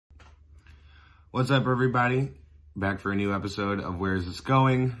What's up, everybody? Back for a new episode of Where Is This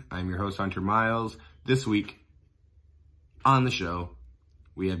Going? I'm your host, Hunter Miles. This week on the show,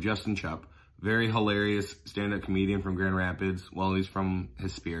 we have Justin Chupp, very hilarious stand-up comedian from Grand Rapids. Well, he's from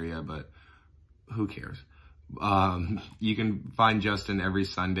Hesperia, but who cares? You can find Justin every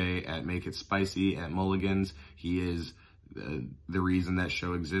Sunday at Make It Spicy at Mulligan's. He is the reason that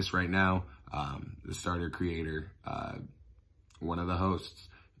show exists right now, the starter creator, one of the hosts.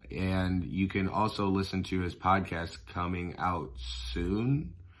 And you can also listen to his podcast coming out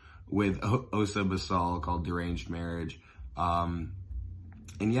soon with Osa Basal called Deranged Marriage. And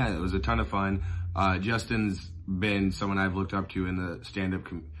yeah, it was a ton of fun. Justin's been someone I've looked up to in the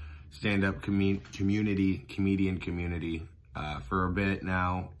stand-up comedian community for a bit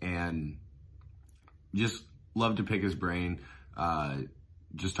now, and just love to pick his brain,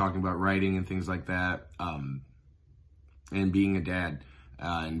 just talking about writing and things like that, and being a dad,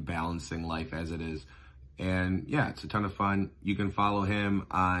 and balancing life as it is. And yeah, it's a ton of fun. You can follow him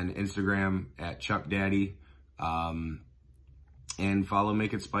on Instagram at ChuppDaddy, and follow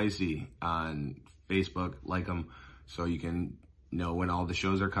Make It Spicy on Facebook, like them, so you can know when all the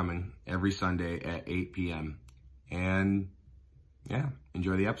shows are coming every Sunday at 8 p.m. And yeah,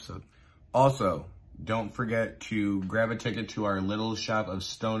 enjoy the episode. Also, don't forget to grab a ticket to our Little Shop of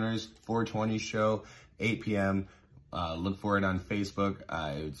Stoners 420 show, 8 p.m. Look for it on Facebook.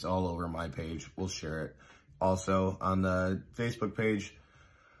 It's all over my page. We'll share it also on the Facebook page.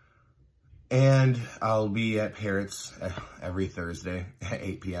 And I'll be at Parrots every Thursday at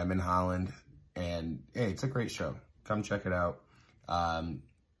 8 p.m. in Holland. And hey, it's a great show. Come check it out.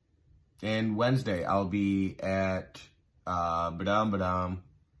 And Wednesday, I'll be at Berlin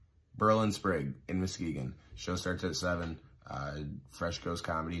Sprague in Muskegon. Show starts at 7. Fresh Coast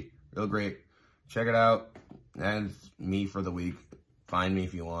Comedy. Real great. Check it out. That's me for the week. Find me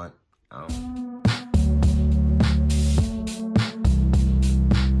if you want.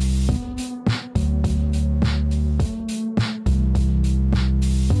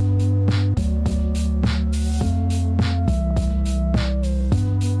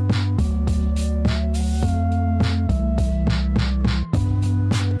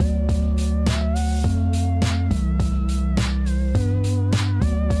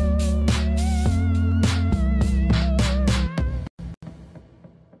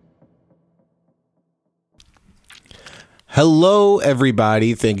 Hello,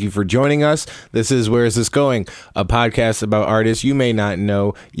 everybody. Thank you for joining us. This is Where Is This Going? A podcast about artists you may not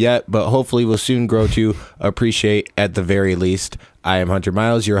know yet, but hopefully will soon grow to appreciate at the very least. I am Hunter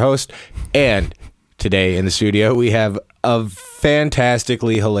Miles, your host, and today in the studio we have a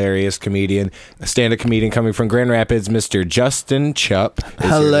fantastically hilarious comedian, a stand-up comedian coming from Grand Rapids, Mr. Justin Chupp.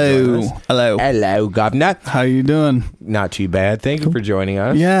 Hello, governor. How you doing? Not too bad. Thank you for joining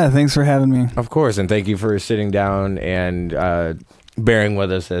us. Yeah, thanks for having me. Of course, and thank you for sitting down and bearing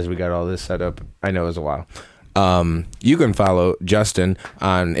with us as we got all this set up. I know it was a while. You can follow Justin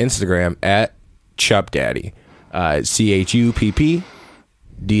on Instagram at ChuppDaddy, ChuppDaddy.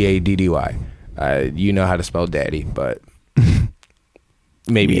 You know how to spell daddy, but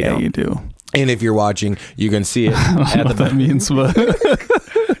maybe yeah, you do. And if you're watching, you can see it I don't know what that means, but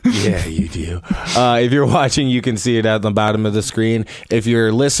yeah, you do. If you're watching, you can see it at the bottom of the screen. If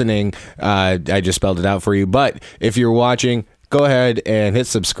you're listening, I just spelled it out for you. But if you're watching, go ahead and hit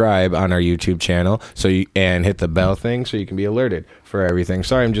subscribe on our YouTube channel, and hit the bell thing so you can be alerted for everything.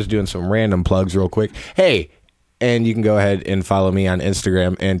 Sorry, I'm just doing some random plugs real quick. Hey, and you can go ahead and follow me on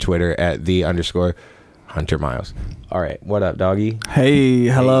Instagram and Twitter at @the_Hunter Miles. All right, what up, doggy? Hey,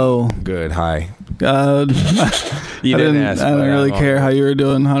 hello. Hey, good, hi. You didn't ask. I don't really care how you were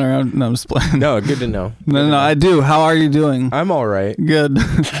doing, Hunter. No, I'm just playing. No, good to know. No, I do. How are you doing? I'm all right. Good.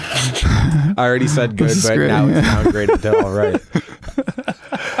 I already said good, but great. Now it's downgraded to all right.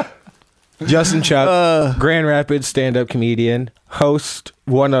 Justin Chupp, Grand Rapids stand-up comedian,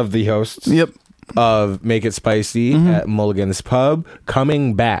 one of the hosts. Yep. Of Make It Spicy at Mulligan's Pub,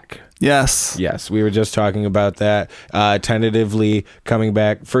 coming back. Yes, we were just talking about that. Tentatively coming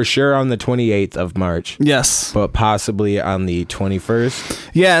back for sure on the 28th of March. Yes, but possibly on the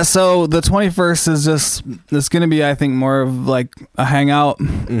 21st. Yeah, so the 21st is it's going to be, I think, more of like a hangout,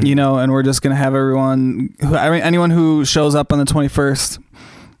 and we're just going to have anyone who shows up on the 21st.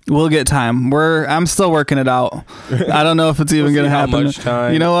 We'll get time. I'm still working it out. I don't know if it's even going to happen. How much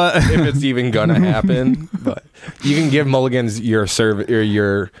time? You know what? If it's even going to happen. But you can give Mulligan's your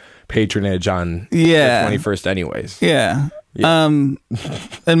patronage on the 21st anyways. Yeah. And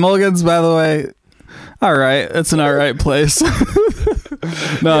Mulligan's, by the way, all right. It's an all right place. No,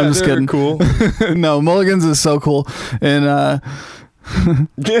 I'm just kidding. Cool. No, Mulligan's is so cool. And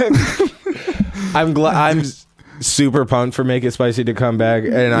I'm glad. I'm super pumped for Make It Spicy to come back,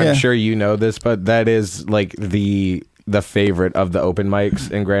 and I'm sure you know this, but that is like the favorite of the open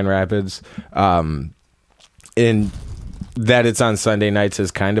mics in Grand Rapids. In that it's on Sunday nights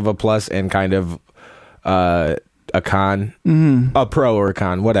is kind of a plus and kind of a con, a pro or a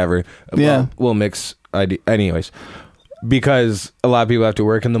con, whatever. Yeah, we'll mix. Anyways, because a lot of people have to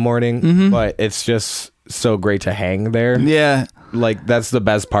work in the morning, but it's just so great to hang there. Yeah. Like that's the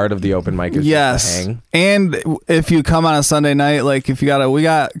best part of the open mic is just to hang. And if you come on a Sunday night, like if you we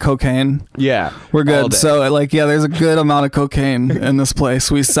got cocaine. Yeah. We're good. So like, yeah, there's a good amount of cocaine in this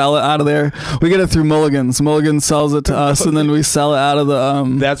place. We sell it out of there. We get it through Mulligan's. Mulligan sells it to us and then we sell it out of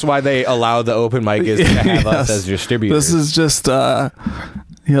the, that's why they allow the open mic is to have us as distributors. This is just, yep.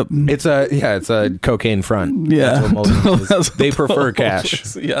 It's a cocaine front. Yeah. That's what Mulligan's is. They prefer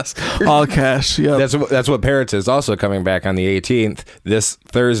cash. Yes. All cash. Yeah. That's what Parrots is also coming back on the 18th this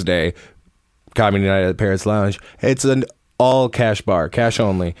Thursday. Comedy Night at Parrots Lounge. It's an all cash bar, cash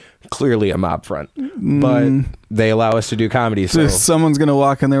only. Clearly a mob front, but they allow us to do comedy. So someone's gonna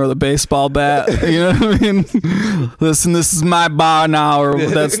walk in there with a baseball bat. You know what I mean? Listen, this is my bar now, or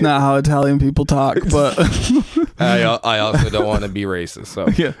that's not how Italian people talk. But I also don't want to be racist, so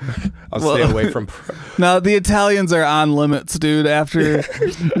yeah. I'll stay away from. No, the Italians are on limits, dude. After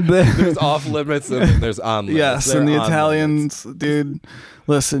there's off limits and then there's on limits. Yes, They're and the Italians, dude.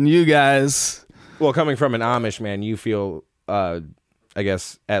 Listen, you guys. Well, coming from an Amish man, you feel, I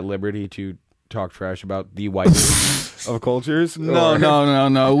guess, at liberty to talk trash about the white of cultures.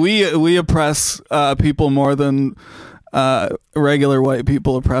 No. We oppress people more than regular white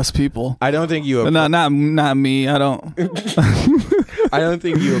people oppress people. I don't think you. Not me. I don't. I don't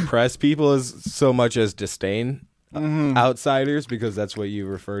think you oppress people as so much as disdain outsiders, because that's what you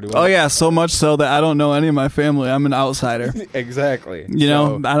refer to them. Oh yeah, so much so that I don't know any of my family. I'm an outsider. Exactly. You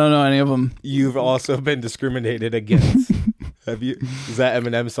know, I don't know any of them. You've also been discriminated against. Have you? Does that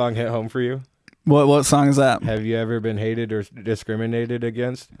Eminem song hit home for you? What song is that? Have you ever been hated or discriminated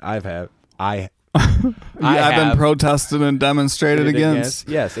against? I've been protested and demonstrated against.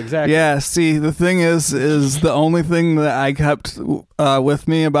 Yes, exactly. Yeah, see, the thing is the only thing that I kept with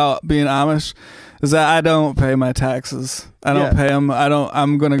me about being Amish is that I don't pay my taxes. I don't pay them.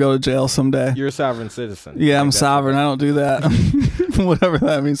 I'm going to go to jail someday. You're a sovereign citizen. Yeah, I'm sovereign. I don't do that. Whatever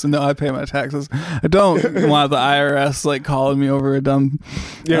that means. No, I pay my taxes. I don't want the IRS like calling me over a dumb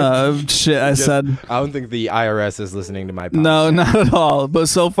shit I said. I don't think the IRS is listening to my podcast. No, not at all. But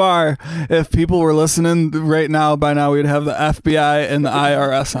so far, if people were listening right now, by now we'd have the FBI and the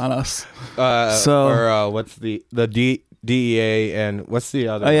IRS on us. What's the DEA and what's the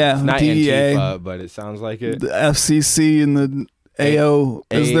other? Oh yeah, it's not DEA, Antifa, but it sounds like it. The FCC and the AO.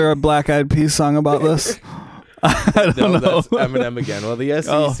 Is there a Black Eyed Peas song about this? I don't know. That's Eminem again. Well, the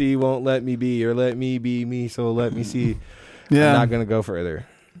SEC won't let me be or let me be me, so let me see. Yeah, I'm not gonna go further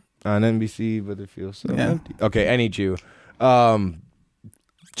on NBC, but it feels so empty. Okay, I need you.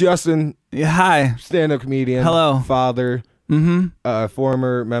 Justin. Yeah, hi. Stand-up comedian. Hello. Father.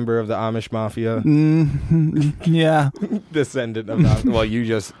 Former member of the Amish Mafia. Yeah. Descendant of the, well, you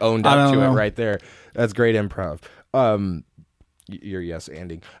just owned up to it right there. That's great improv. You're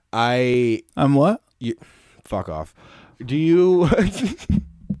yes-anding. I'm what? Fuck off. Do you...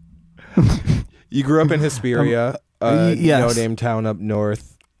 You grew up in Hesperia, yes. no-name town up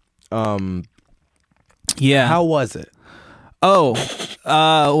north. Yeah. How was it? Oh,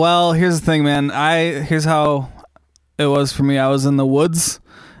 well, here's the thing, man. Here's how it was for me. I was in the woods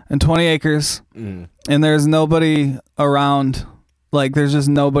in 20 acres, and there's nobody around. Like, there's just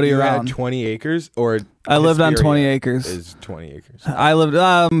nobody around. You had 20 acres? Or I lived on 20 acres. Is 20 acres. I lived,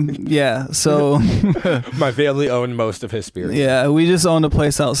 yeah, so. My family owned most of Hesperia. Yeah, we just owned a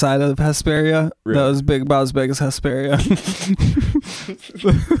place outside of Hesperia that was about as big as Hesperia.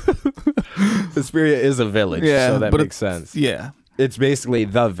 Hesperia is a village, so that makes sense. Yeah. It's basically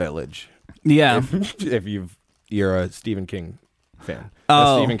the village. Yeah. If you're a Stephen King fan. Oh.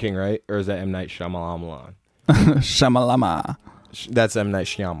 That's Stephen King, right? Or is that M. Night Shyamalan? Shamalama. That's M. Night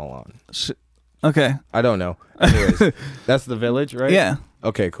Shyamalan. Okay. I don't know. Anyways, that's the village, right? Yeah.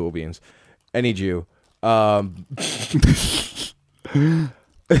 Okay, cool beans. I need you.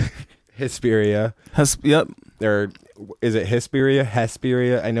 Hesperia. Yep. Is it Hesperia?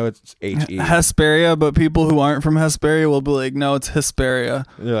 Hesperia? I know it's H-E. Hesperia, but people who aren't from Hesperia will be like, no, it's Hesperia.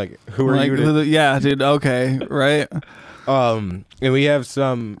 They're like, who are you? Yeah, dude. Okay, right. And we have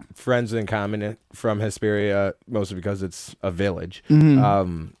some friends in common from Hesperia, mostly because it's a village.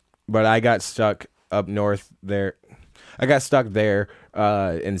 But I got stuck up north there. In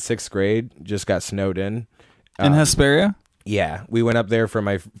 6th grade. Just got snowed in. In Hesperia? Yeah, we went up there for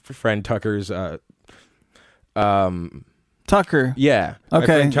my friend Tucker's. Tucker. Yeah. My Okay.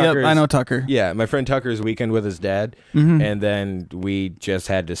 friend Yep. Tucker's- I know Tucker. Yeah, my friend Tucker's weekend with his dad, Mhm. and then we just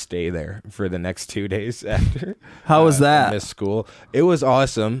had to stay there for the next 2 days after. How was that? Missed school. It was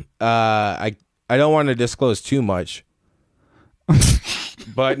awesome. I don't want to disclose too much,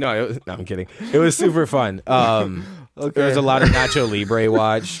 but no, I'm kidding. It was super fun. There was a lot of Nacho Libre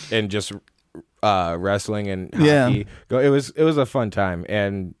watch and just wrestling and hockey. Yeah. It was a fun time,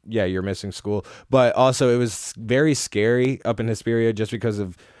 and yeah, you're missing school, but also it was very scary up in Hesperia just because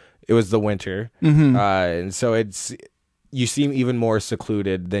of it was the winter, and so you seem even more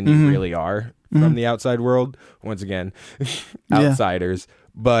secluded than you really are from the outside world. Once again, outsiders.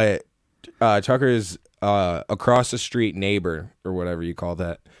 But Tucker's across the street neighbor or whatever you call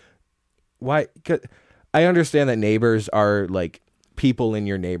that. Why? 'Cause I understand that neighbors are like people in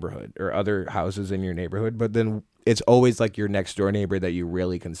your neighborhood or other houses in your neighborhood, but then it's always like your next door neighbor that you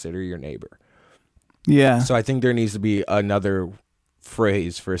really consider your neighbor. Yeah. So I think there needs to be another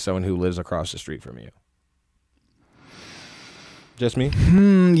phrase for someone who lives across the street from you. Just me?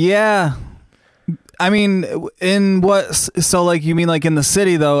 Yeah. I mean, in what? So, like, you mean like in the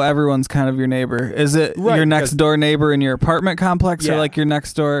city though? Everyone's kind of your neighbor. Is it Right, your next because- door neighbor in your apartment complex, or Yeah. like your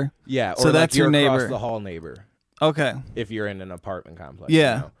next door? Yeah. So or that's like your you're neighbor. across the hall neighbor Okay. if you're in an apartment complex.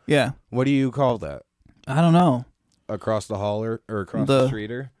 Yeah. You know? Yeah. What do you call that? I don't know. Across the hall or across The- the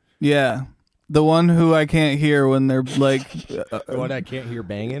streeter? Yeah. The one who I can't hear when they're like, The one I can't hear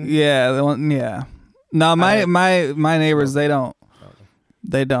banging? yeah, the one, yeah. No, my neighbors, they don't.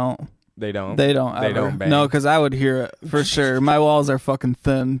 They don't. They don't? They don't. They Ever. don't bang? No, because I would hear it for sure. My walls are fucking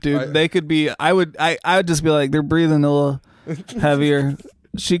thin, dude. They could be. I would just be like, they're breathing a little heavier.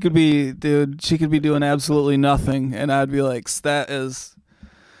 She could be, dude. She could be doing absolutely nothing, and I'd be like, that is.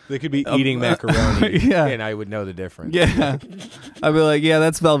 They could be eating macaroni, Yeah. and I would know the difference. Yeah, I'd be like, yeah,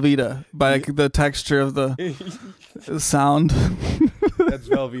 that's Velveeta by like, the texture of the sound. That's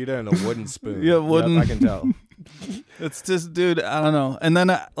Velveeta and a wooden spoon. Yeah, wooden. Yep, I can tell. It's just, dude, I don't know. And then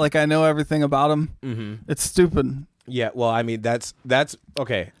like I know everything about them. Mm-hmm. It's stupid. Yeah, well, I mean, that's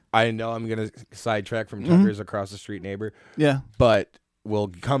okay. I know I'm going to sidetrack from Tucker's across the street neighbor, Yeah. but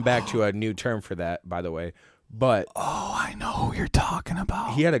we'll come back to a new term for that, by the way. But Oh, I know who you're talking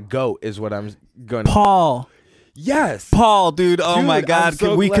about. he had a goat, is what I'm going to. Paul. Yes. Paul, dude. Oh Dude, my I'm God.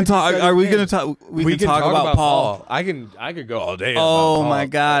 so We glad can you talk. said Are his we name. gonna talk? We can talk about Paul. I could go all day. Oh, about Paul my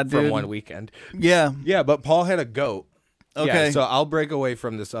God, from dude. one weekend. Yeah. Yeah, but Paul had a goat. Okay. Yeah, so I'll break away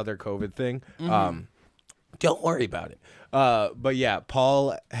from this other COVID thing. Don't worry about it. But yeah,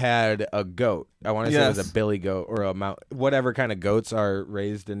 Paul had a goat. I want to say it was Yes. a billy goat or a mount, whatever kind of goats are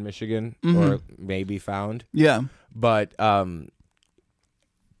raised in Michigan or maybe found. Yeah. But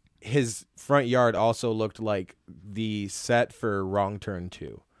his front yard also looked like the set for Wrong Turn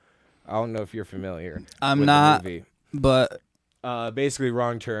 2. I don't know if you're familiar. I'm with not. The movie. But Basically,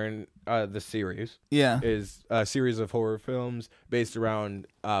 Wrong Turn, the series, yeah. is a series of horror films based around.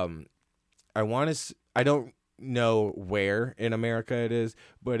 I don't know where in America it is,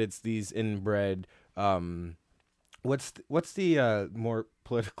 but it's these inbred. What's the more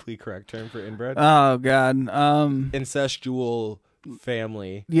politically correct term for inbred? Oh God. Incestual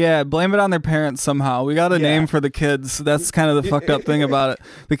family. Yeah. Blame it on their parents somehow. We got a Yeah. name for the kids. That's kind of the fucked up thing about it.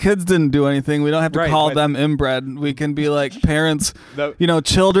 The kids didn't do anything. We don't have to Right, call but- them inbred. We can be like parents. The-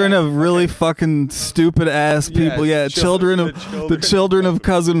 Children of really fucking stupid ass people. Yeah. Children of the children of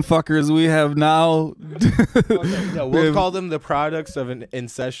cousin fuckers. We have now. Okay, no, we'll call them the products of an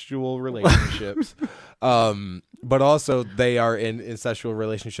incestual relationships. But also they are in incestual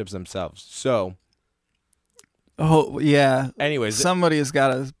relationships themselves. So, Oh yeah. anyways, Somebody's got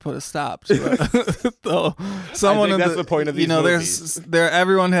to put a stop to it. Though someone I think in that's the point of these there's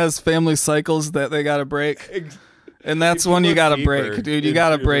everyone has family cycles that they got to break, and that's one you got to break, dude. You got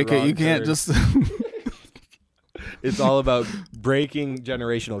to into the break it. wrong You can't turn. just. it's all about breaking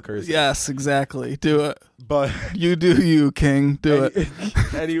generational curses. Yes, exactly. Do it. But You do you, King. Do it.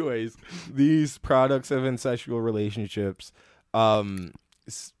 anyways, these products of incestual relationships,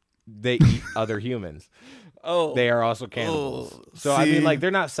 they eat other humans. Oh, They are also cannibals. Oh, So I see. mean, like, they're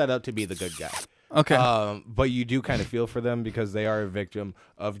not set up to be the good guy. okay. But you do kind of feel for them because they are a victim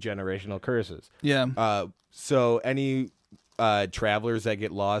of generational curses. Yeah. So any travelers that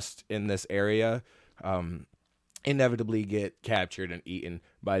get lost in this area inevitably get captured and eaten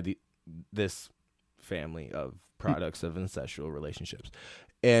by this family of products of incestual relationships.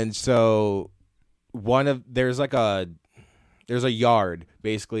 And so there's a yard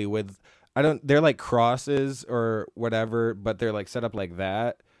basically with they're like crosses or whatever, but they're like set up like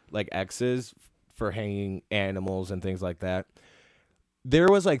that, like X's for hanging animals and things like that. There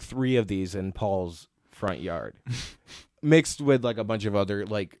was like 3 of these in Paul's front yard, mixed with like a bunch of other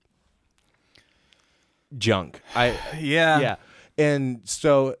like junk. Yeah. And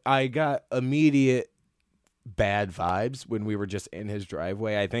so I got immediate bad vibes when we were just in his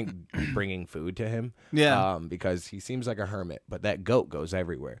driveway. I think bringing food to him. Yeah. Because he seems like a hermit, but that goat goes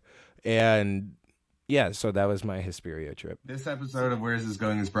everywhere. And yeah, so that was my Hesperia trip. This episode of Where's This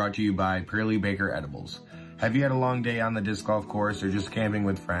Going is brought to you by Pearly Baker Edibles. Have you had a long day on the disc golf course or just camping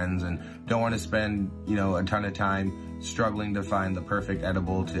with friends and don't want to spend, a ton of time struggling to find the perfect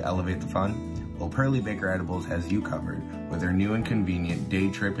edible to elevate the fun? Well, Pearly Baker Edibles has you covered with their new and convenient day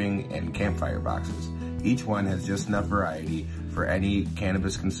tripping and campfire boxes. Each one has just enough variety for any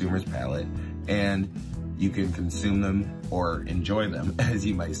cannabis consumer's palate, and you can consume them or enjoy them, as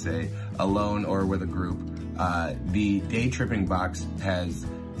you might say, alone or with a group. The day tripping box has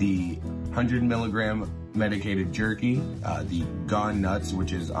the 100 milligram medicated jerky, the Gone Nuts,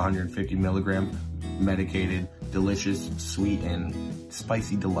 which is 150 milligram medicated, delicious, sweet, and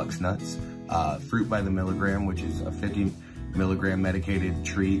spicy deluxe nuts. Fruit by the milligram, which is a 50 milligram medicated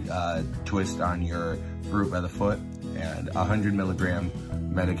treat twist on your fruit by the foot, and 100 milligram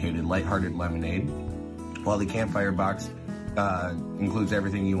medicated lighthearted lemonade. While the campfire box includes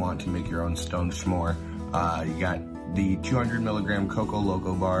everything you want to make your own stoned s'more. You got the 200 milligram Coco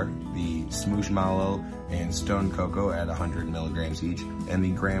Loco bar, the Smoosh Mallow and Stone Cocoa at 100 milligrams each, and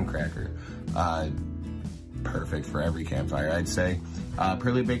the graham cracker. Perfect for every campfire, I'd say.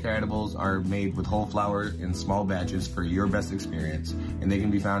 Pearly Baker Edibles are made with whole flower in small batches for your best experience, and they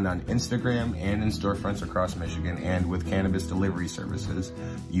can be found on Instagram and in storefronts across Michigan, and with cannabis delivery services.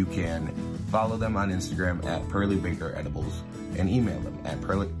 You can follow them on Instagram at Pearly Baker Edibles and email them at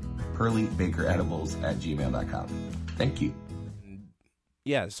pearlybakeredibles@gmail.com. Thank you.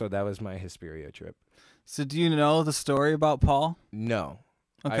 Yeah, so that was my Hesperia trip. So do you know the story about Paul? No.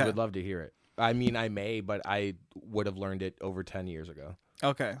 Okay. I would love to hear it. I mean, I may, but I would have learned it over 10 years ago.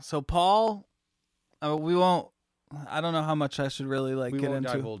 Okay, so Paul, we won't. I don't know how much I should really We get won't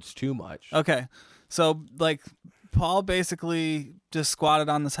into. divulge too much. Okay, so like Paul basically just squatted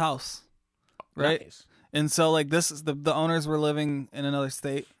on this house, right? Nice. And so like this is the owners were living in another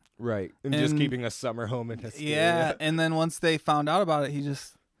state. Right. And just And- keeping a summer home in Hesperia. Yeah, and then once they found out about it,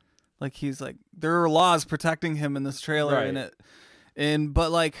 he's like there are laws protecting him in this trailer Right. and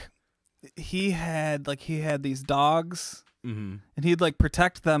but like he had these dogs. Mm-hmm. And he'd like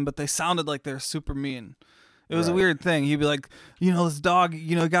protect them, but they sounded like they're super mean. It was a Right. weird thing. He'd be like, this dog,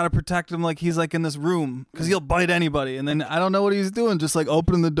 you got to protect him like he's like in this room because he'll bite anybody. And then I don't know what he's doing, just like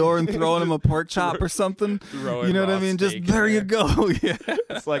opening the door and throwing him a pork chop or something. Throwing You know what I raw mean? Just steak there in you there. go. Yeah.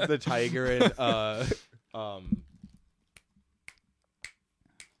 It's like the tiger in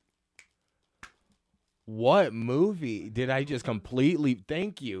what movie did I just completely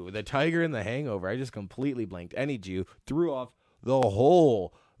thank you? The Tiger in the Hangover. I just completely blanked. I need you. Threw off the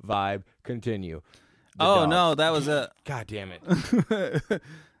whole vibe. Continue. The Oh dog. no, that was it. God damn it.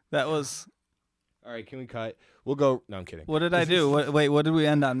 That was. All right, can we cut? We'll go. No, I'm kidding. What did I do? What did we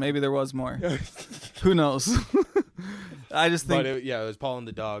end on? Maybe there was more. Who knows? I just think. But it was Paul and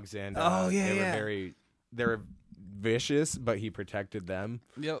the dogs, and Oh, yeah, they yeah. they were vicious, but he protected them.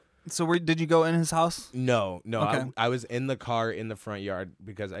 Yep. So did you go in his house? No, Okay. I was in the car in the front yard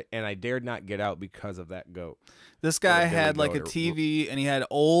because I dared not get out because of that goat. This guy Or Billy had like a Goat or- TV and he had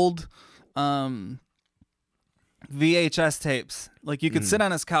old VHS tapes. Like you could sit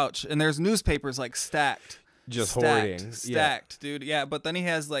on his couch and there's newspapers like stacked. Just stacked, hoarding. Stacked, dude. Yeah, but then he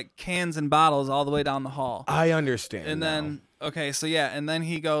has like cans and bottles all the way down the hall. I understand. And now. then and then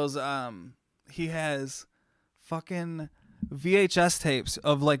he goes he has fucking VHS tapes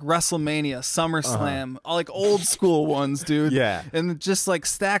of like WrestleMania, SummerSlam, all like old school ones, dude. Yeah. And just like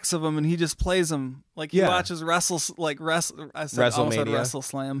stacks of them, and he just plays them. Like he Yeah. watches I said WrestleMania.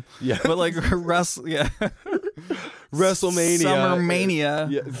 WrestleSlam. Yeah. But like WrestleMania. Summermania.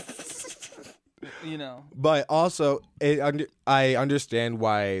 Yeah. But also, I understand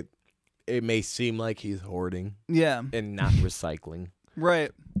why it may seem like he's hoarding Yeah. and not recycling,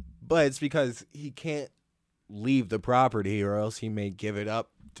 Right. but it's because he can't leave the property, or else he may give it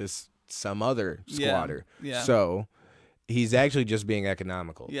up to some other squatter. Yeah. So he's actually just being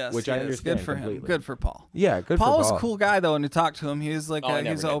economical. Yes. which he I is. understand Good for him. completely. Good for Paul. Yeah, good Paul for was Paul. a cool guy though, and you talk to him, he's like Oh, I never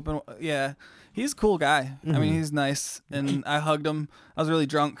he's did. open. Yeah, he's a cool guy. I mean, he's nice, and I hugged him. I was really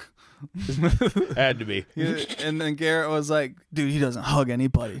drunk. Had to be. And then Garrett was like, "Dude, he doesn't hug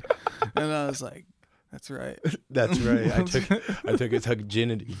anybody," and I was like, "That's right." That's right. I took his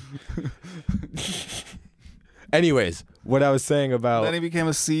virginity. Anyways, what I was saying about Then he became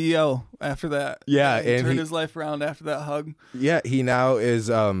a CEO after that. Yeah, he and turned he- his life around after that hug. he now is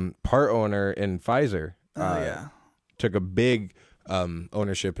part owner in Pfizer. Yeah. Took a big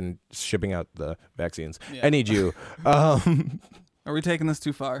ownership in shipping out the vaccines. Yeah. Any Jew, Are we taking this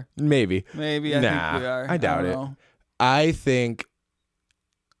too far? maybe. Maybe. I Nah, think we are. I doubt don't it. know. I think.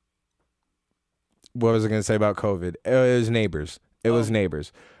 What was I going to say about COVID? It was neighbors. It was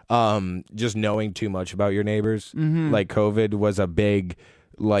neighbors. Just knowing too much about your neighbors. Mm-hmm. Like COVID was a big,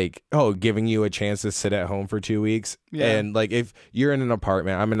 like, giving you a chance to sit at home for 2 weeks. Yeah. And like, if you're in an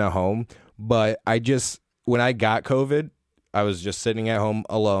apartment, I'm in a home. But when I got COVID, I was just sitting at home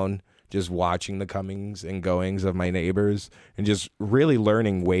alone, just watching the comings and goings of my neighbors and just really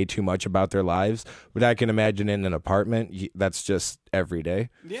learning way too much about their lives. But I can imagine in an apartment, that's just every day.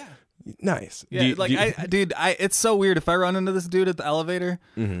 Yeah. Nice. Yeah, it's so weird. If I run into this dude at the elevator,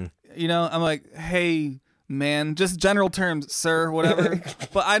 Mm-hmm. you know, I'm like, hey, man, just general terms, sir, whatever.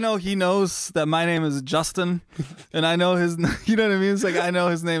 But I know he knows that my name is Justin, and I know his, you know what I mean? It's like, I know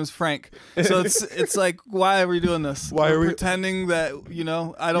his name is Frank. So it's like, why are we doing this? Why are we- pretending that, you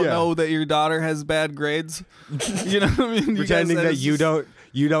know, I don't Yeah. know that your daughter has bad grades? You know what I mean? Pretending that is you just-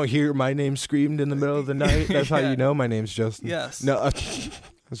 don't hear my name screamed in the middle of the night. That's how Yeah. you know my name's Justin. Yes. No, I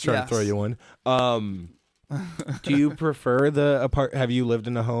was trying to throw you one. Do you prefer the apart? Have you lived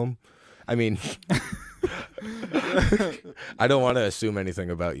in a home? I mean, I don't want to assume anything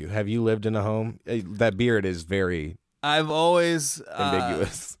about you. Have you lived in a home? That beard is very I've always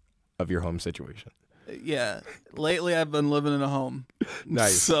ambiguous of your home situation. Yeah. Lately, I've been living in a home.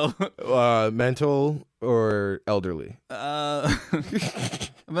 Nice. So, Mental or elderly?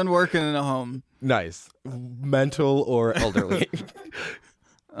 I've been working in a home. Nice. Mental or elderly?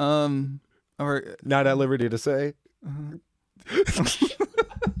 Or Not at liberty to say.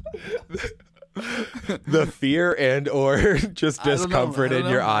 The fear and or just I don't know. discomfort I in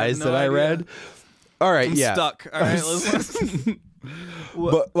don't your know. I have eyes no that I idea. read. All right, I'm yeah. stuck. All right, listen.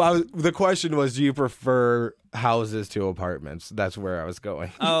 But the question was, do you prefer houses to apartments? That's where I was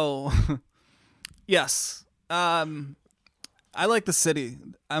going. Oh, yes. I like the city.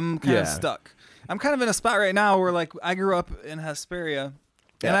 I'm kind of Yeah. stuck. I'm kind of in a spot right now where, like, I grew up in Hesperia, and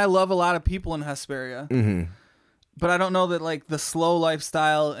Yeah. I love a lot of people in Hesperia. Mm-hmm. But I don't know that, like, the slow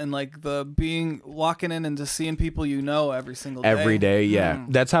lifestyle and, like, the walking in and just seeing people you know every single day. Every day, yeah.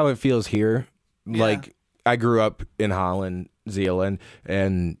 That's how it feels here. Yeah. Like, I grew up in Holland, Zealand,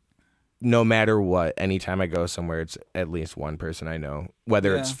 and no matter what, anytime I go somewhere, it's at least one person I know,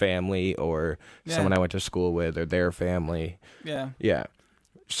 whether Yeah. it's family or Yeah. someone I went to school with or their family. Yeah. Yeah.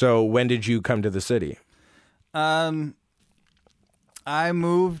 So when did you come to the city? I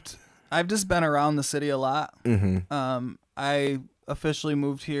moved. I've just been around the city a lot. Mm-hmm. I officially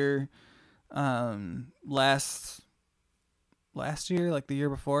moved here last year, like the year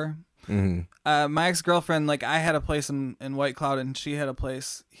before. Mm-hmm. My ex-girlfriend, like, I had a place in White Cloud, and she had a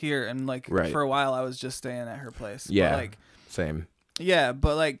place here, and, like, Right. for a while I was just staying at her place. Yeah. But, like, Same. yeah,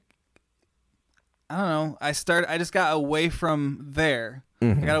 but, like, I don't know. I just got away from there.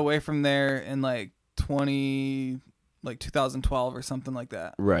 Mhm. I got away from there in, like, 2012 or something like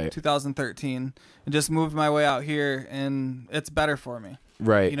that. Right. 2013, and just moved my way out here, and it's better for me.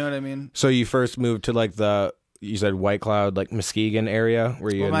 Right. You know what I mean? So you first moved to like you said White Cloud, like Muskegon area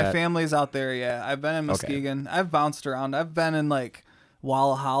where you Well, in my that? family's out there. Yeah, I've been in Okay. Muskegon. I've bounced around. I've been in, like,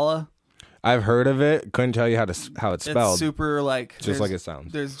 Walhalla. I've heard of it. Couldn't tell you how it's spelled. It's super, like, Just there's- like it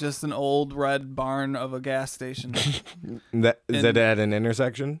sounds. There's just an old red barn of a gas station. Is and- that at an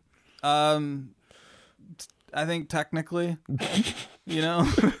intersection? I think technically, you know,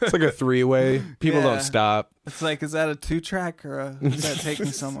 It's like a three-way. People Yeah. don't stop. it's like, is that a 2-track or does that take me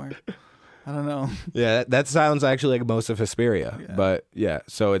somewhere? I don't know. Yeah, that sounds actually like most of Hesperia. Yeah. But yeah,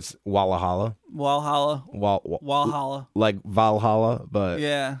 so it's Walhalla. Walhalla. Wal, Walhalla. like Valhalla, but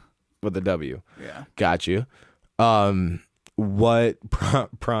Yeah. with a W. Yeah. Got you. What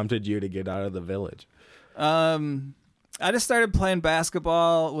prompted you to get out of the village? I just started playing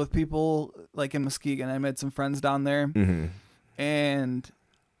basketball with people, like, in Muskegon. I made some friends down there, Mm-hmm. and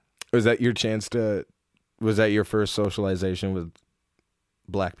Was that your chance to? Was that your first socialization with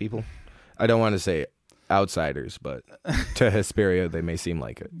black people? I don't want to say outsiders, but to Hesperia, they may seem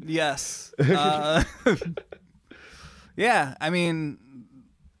like it. yes, yeah. I mean,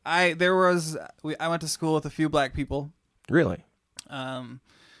 I went to school with a few black people. Really?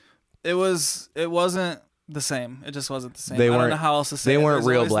 It wasn't the same. It just wasn't the same. They I don't weren't- know how else to say they it. weren't There's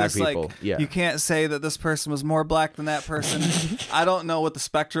real always black this, like, people. Yeah. You can't say that this person was more black than that person. I don't know what the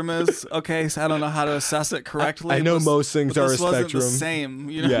spectrum is. Okay, so I don't know how to assess it correctly. I know This- most things but are this a wasn't spectrum. the same.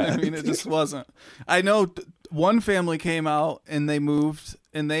 You know Yeah. what I mean? It just wasn't. I know one family came out and they moved,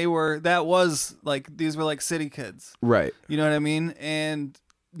 and these were like city kids. Right. You know what I mean? And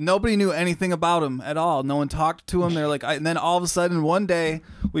nobody knew anything about them at all. No one talked to them. They're like, and then all of a sudden one day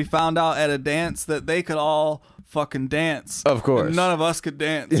we found out at a dance that they could all fucking dance. Of course. And none of us could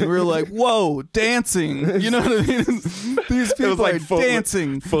dance. We were like, whoa, dancing. You know what I mean? These people are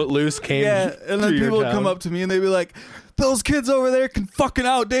dancing. Footloose came. Yeah. And then people would come up to me and they'd be like, those kids over there can fucking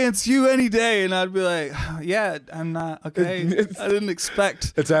out dance you any day. And I'd be like, yeah, I'm not. Okay. I didn't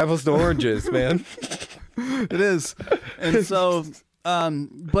expect. It's apples to oranges, man. It is. And so,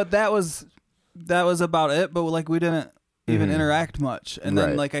 but that was about it. But like, we didn't even interact much. And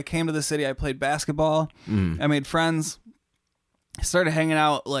then like, I came to the city, I played basketball. I made friends. I started hanging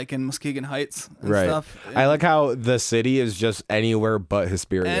out like in Muskegon Heights and stuff. I like how the city is just anywhere but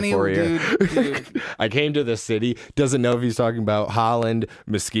Hesperia for you. Dude. I came to the city. Doesn't know if he's talking about Holland,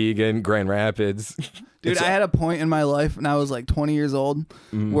 Muskegon, Grand Rapids. Dude, I had a point in my life, and I was like 20 years old,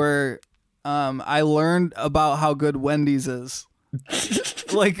 where I learned about how good Wendy's is.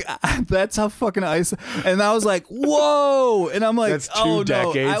 Like, that's how fucking ice. And I was like, whoa. And I'm like, that's two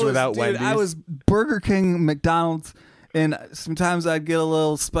decades without Wendy's. I was Burger King, McDonald's. And sometimes I'd get a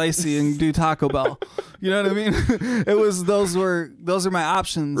little spicy and do Taco Bell. You know what I mean? Those are my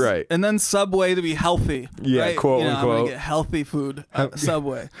options. Right. And then Subway to be healthy. Yeah, right? quote I'm unquote. gonna get healthy food at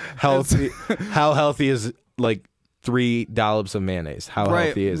Subway. Healthy. How healthy is like 3 dollops of mayonnaise? How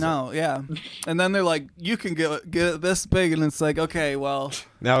healthy is it? No, yeah. And then they're like, you can get it this big, and it's like, okay, well.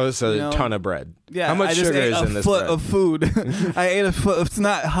 Now it's a ton of bread. Yeah, how much I just sugar ate is in a this foot bread? of food. I ate a foot. It's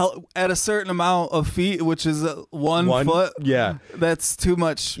not at a certain amount of feet, which is one foot. Yeah, that's too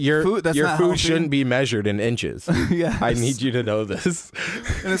much your food. That's your not food healthy. shouldn't be measured in inches. Yeah, I need you to know this.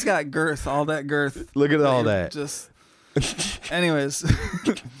 And it's got girth, all that girth. Look at all that. Just, anyways.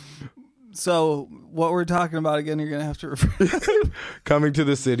 So what we're talking about again? You're gonna have to refer. Coming to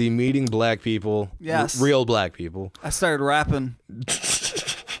the city, meeting black people. Yes, real black people. I started rapping.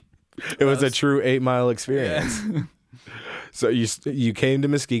 It was a true 8 Mile experience. Yeah. So you came to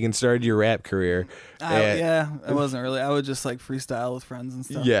Muskegon, started your rap career. Yeah, I wasn't really. I would just like freestyle with friends and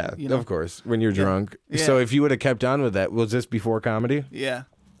stuff. Yeah, you know? of course, when you're drunk. Yeah. So if you would have kept on with that, was this before comedy? Yeah.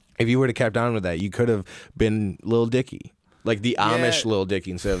 If you would have kept on with that, you could have been Lil Dicky. Like the Amish Lil Dicky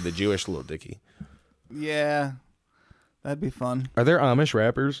instead of the Jewish Lil Dicky. Yeah. That'd be fun. Are there Amish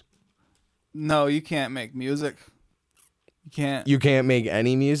rappers? No, you can't make music. You can't make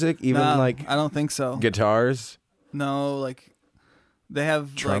any music? Even like I don't think so. Guitars? No, like they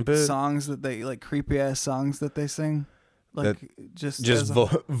have trumpet? like songs that they like creepy ass songs that they sing. Like just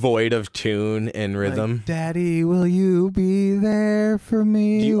void of tune and rhythm. Like, Daddy, will you be there for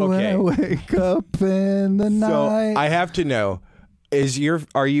me when I wake up in the night? So I have to know,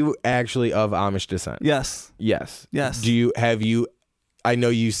 are you actually of Amish descent? Yes. Yes. Yes. Have you I know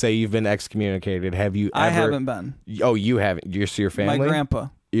you say you've been excommunicated. Have you ever? I haven't been. Oh, you haven't. Your family? My grandpa.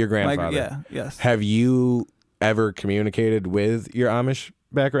 Your grandfather. Yes. Have you ever communicated with your Amish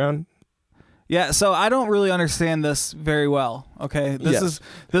background? Yeah, so I don't really understand this very well. Okay, this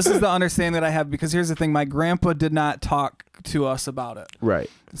is the understanding that I have, because here's the thing: my grandpa did not talk to us about it. Right.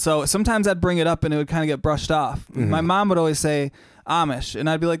 So sometimes I'd bring it up and it would kind of get brushed off. Mm-hmm. My mom would always say Amish, and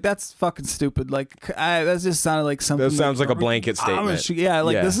I'd be like, "That's fucking stupid." Like that just sounded like something. That sounds like a blanket statement. Amish, yeah,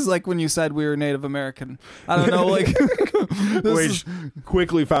 this is like when you said we were Native American. I don't know, like. Which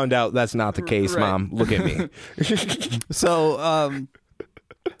quickly found out that's not the case, right. Mom. Look at me. So.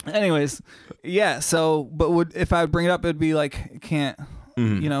 Anyways, yeah. So, but if I would bring it up, it'd be like, can't,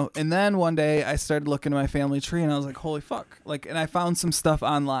 you know. And then one day I started looking at my family tree, and I was like, holy fuck! Like, and I found some stuff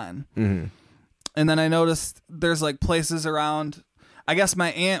online, and then I noticed there's like places around. I guess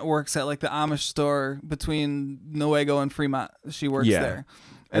my aunt works at like the Amish store between Newaygo and Fremont. She works there.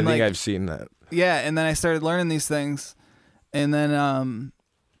 And I think I've seen that. Yeah, and then I started learning these things, and then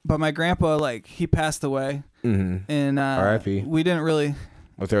but my grandpa, like, he passed away, and R.I.P. We didn't really.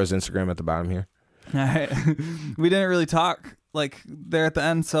 If there was Instagram at the bottom here. We didn't really talk like there at the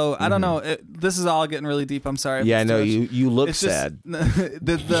end, so I don't know. This is all getting really deep. I'm sorry. Yeah, no, you look sad.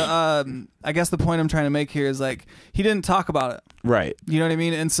 I guess the point I'm trying to make here is like he didn't talk about it. Right. You know what I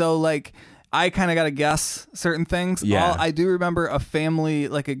mean? And so like I kind of got to guess certain things. Yeah. I do remember a family,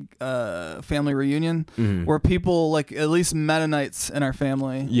 like a family reunion where people, like at least Mennonites in our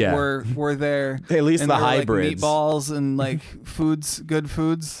family were there. At least the hybrids. Like meatballs and like good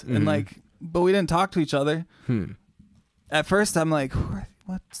foods. And like, but we didn't talk to each other. At first I'm like,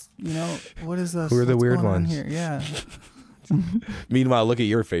 what is this? Who are the weird ones here? Yeah. Meanwhile, look at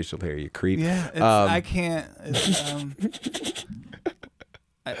your facial hair, you creep. Yeah. I can't.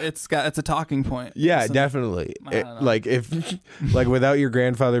 it's a talking point. Yeah, Listen, definitely. I don't know. Like if like without your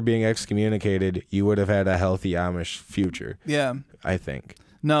grandfather being excommunicated, you would have had a healthy Amish future, Yeah. I think.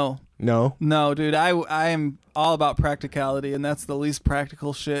 No, No? dude. I am all about practicality, and that's the least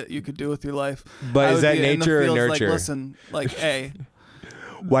practical shit you could do with your life. But I is would that be in the nature or fields, nurture? Like, listen, like, hey,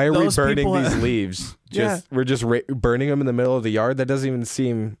 Why are we those burning people- these leaves? Yeah. We're just burning them in the middle of the yard? That doesn't even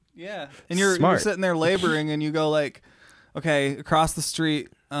seem yeah. And you're Smart. sitting there laboring, and you go like, okay, across the street,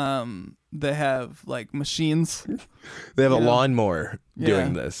 they have like machines. They have a Yeah. lawnmower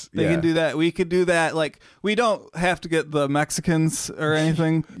doing Yeah. this. They can do that. We could do that. Like, we don't have to get the Mexicans or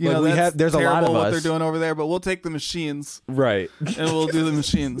anything. You Like, know, we that's have- there's a lot terrible of what us. they're doing over there. But we'll take the machines Right. and we'll do the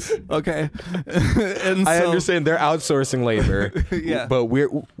machines. Okay. And I so- understand they're outsourcing labor. Yeah. But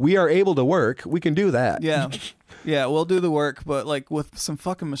we are able to work. We can do that. Yeah. Yeah, we'll do the work, but like with some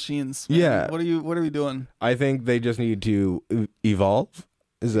fucking machines. man. Yeah. What are we doing? I think they just need to evolve.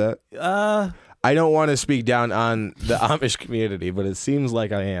 Is that I don't want to speak down on the Amish community, but it seems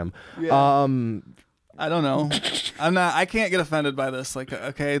like I am. Yeah. I don't know. I can't get offended by this. Like,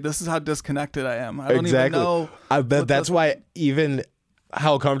 okay, this is how disconnected I am. I don't Exactly. even know. I bet what that's the- why even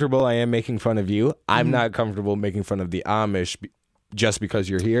how comfortable I am making fun of you, I'm not comfortable making fun of the Amish just because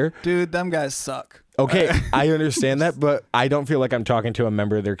you're here. Dude, them guys suck. Okay, I understand that, but I don't feel like I'm talking to a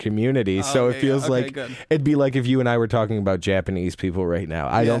member of their community. So Okay, it feels yeah, okay, like good. it'd be like if you and I were talking about Japanese people right now.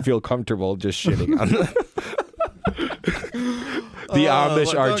 I Yeah. don't feel comfortable just shitting on them. The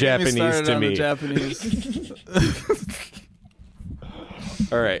Amish are Don't get me Japanese started to on the me. Japanese.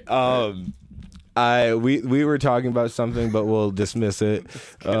 All right. We were talking about something, but we'll dismiss it.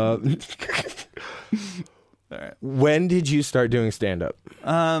 All right. When did you start doing stand up?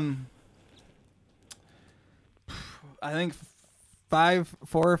 I think 4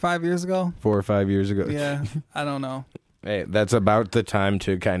 or 5 years ago. 4 or 5 years ago. Yeah, I don't know. Hey, that's about the time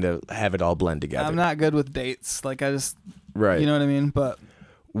to kind of have it all blend together. I'm not good with dates. Like, I just, right. you know what I mean? But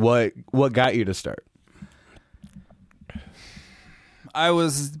What got you to start? I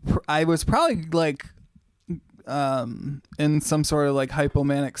was probably like in some sort of like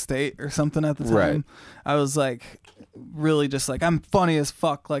hypomanic state or something at the time. Right. I was like really just like, I'm funny as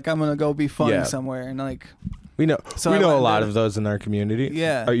fuck. Like, I'm gonna go be funny Yeah. somewhere, and like, We know So we I know went a and lot did of it. those in our community.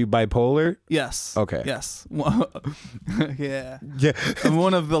 Yeah. Are you bipolar? yes. Okay. Yes. Yeah. Yeah. I'm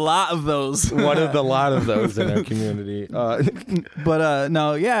one of the lot of those. One of the lot of those in our community. But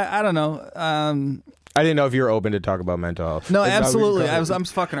no, yeah, I don't know. I didn't know if you were open to talk about mental health. No, Is that what you're absolutely. calling I'm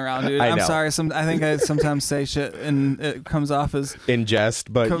just fucking around, dude. I I'm know. sorry. I think I sometimes say shit and it comes off as in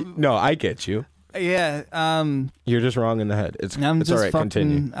jest, but no, I get you. yeah. You're just wrong in the head. It's I'm it's just all right. fucking.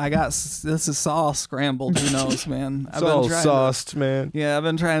 Continue. This is all scrambled. Who knows, man? It's all trying sauced, man. Yeah, I've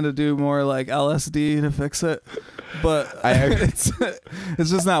been trying to do more like LSD to fix it, but it's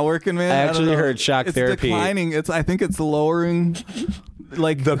just not working, man. I don't actually know. heard shock it's therapy. declining. I think it's lowering.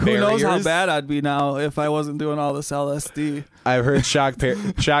 Like, The who knows how barriers? bad I'd be now if I wasn't doing all this LSD. I've heard shock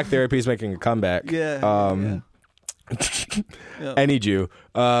therapy is making a comeback. Yeah. Yeah. I need you.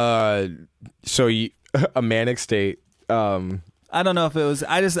 So you, a manic state. I don't know if it was.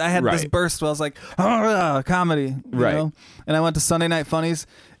 I had this Right. burst where I was like, oh, comedy, you Right. know? And I went to Sunday Night Funnies,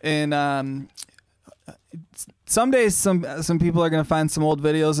 and some days some people are gonna find some old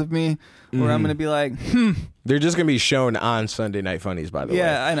videos of me where I'm gonna be like, They're just gonna be shown on Sunday Night Funnies, by the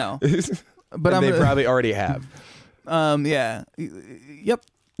yeah, way. I know, But I'm they gonna- probably already have. yeah, yep,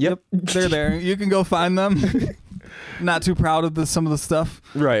 Yep. they're there. You can go find them. Not too proud of some of the stuff,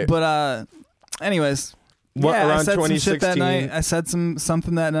 Right. but anyways. What, Yeah, I around said some shit that 2016? night. I said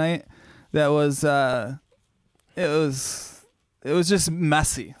something that night that was it was just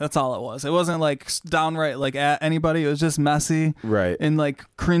messy. That's all it was. It wasn't like downright like at anybody. It was just messy Right. and like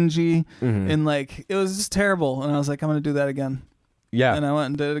cringy Mhm. and like it was just terrible. And I was like, I'm gonna do that again. Yeah. And I went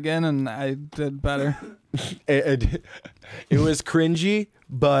and did it again, and I did better. It was cringy,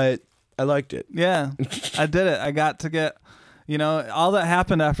 but I liked it. Yeah, I did it. I got to get. You know, all that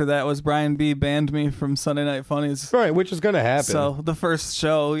happened after that was Brian B banned me from Sunday Night Funnies. Right, which is gonna happen. So the first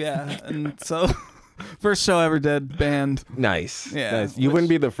show, yeah, and so first show I ever did banned. nice. Yeah, Nice. You which- wouldn't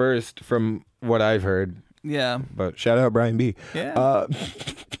be the first from what I've heard, Yeah, but shout out Brian B. yeah.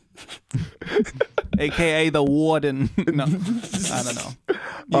 AKA the warden. No, I don't know.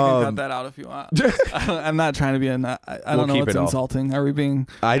 You can cut that out if you want. I'm not trying to be I We'll don't know keep what's it all. insulting. Are we being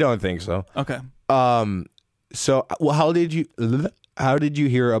I don't think so. okay? So, well, how did you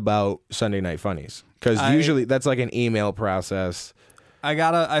hear about Sunday Night Funnies? Because usually that's like an email process.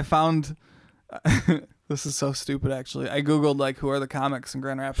 I found this is so stupid actually. I googled like who are the comics in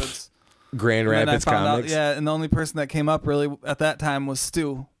Grand Rapids, Grand And then I Rapids found out, Comics. yeah, and the only person that came up really at that time was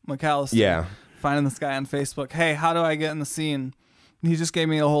Stu McAllister. Yeah. Finding this guy on Facebook. Hey, how do I get in the scene? He just gave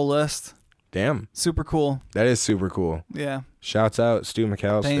me a whole list. Damn. Super cool. That is super cool. Yeah. Shouts out Stu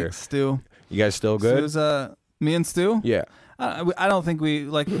McAllister. Thanks, Stu. You guys still good? Stu's, me and Stu? Yeah. I don't think we,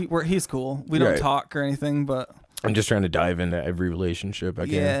 like, he's cool. We don't Right. talk or anything, but... I'm just trying to dive into every relationship I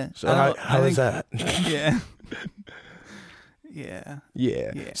can. Yeah. So how is that? Yeah. Yeah.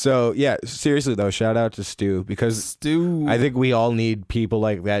 Yeah. Yeah. So yeah, seriously though, shout out to Stu because Stu. I think we all need people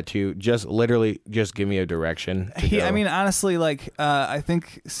like that to just literally just give me a direction. To go. I mean, honestly, like, I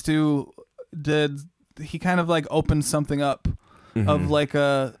think Stu he kind of like opened something up of like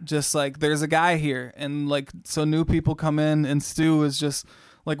just like there's a guy here, and like so new people come in, and Stu is just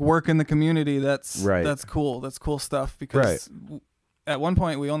like working the community. That's Right. That's cool. That's cool stuff because at one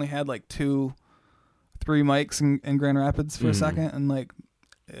point we only had like 2-3 mics in Grand Rapids for a second, and like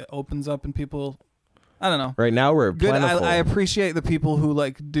it opens up and people. I don't know. Right now we're Good. plentiful. I appreciate the people who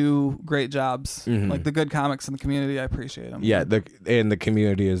like do great jobs, Mhm. like the good comics in the community. I appreciate them. Yeah, the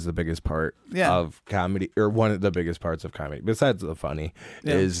community is the biggest part Yeah. of comedy, or one of the biggest parts of comedy. Besides the funny,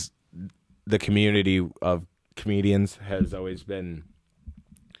 Yeah. is the community of comedians has always been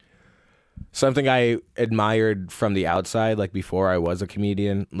something I admired from the outside. Like before I was a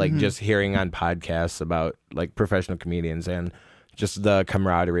comedian, like just hearing on podcasts about like professional comedians and just the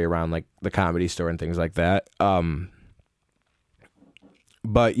camaraderie around like the Comedy Store and things like that.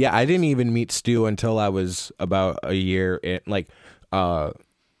 But yeah, I didn't even meet Stu until I was about a year in, like,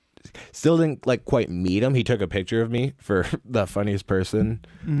 still didn't like quite meet him. He took a picture of me for the funniest person,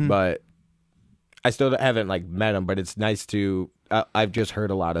 but I still haven't like met him, but it's nice to, I've just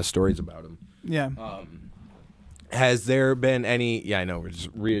heard a lot of stories about him. Yeah. Has there been any, yeah, I know, we're just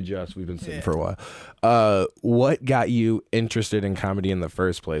readjust. We've been sitting for a while. What got you interested in comedy in the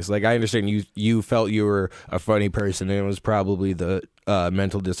first place? Like, I understand you felt you were a funny person and it was probably the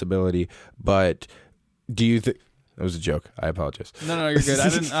mental disability, but do you think, that was a joke. I apologize. No, you're good. I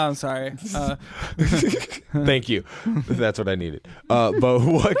didn't. I'm sorry. Thank you. That's what I needed. But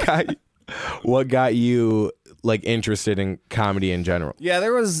what got you like interested in comedy in general? Yeah,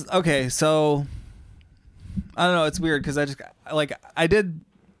 there was. Okay, so I don't know. It's weird because I did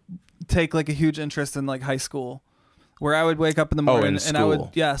take like a huge interest in like high school, where I would wake up in the morning and I would.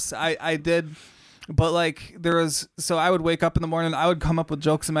 school. Yes, I did. But like there was, so I would wake up in the morning. I would come up with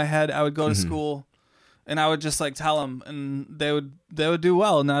jokes in my head. I would go to school, and I would just like tell them, and they would do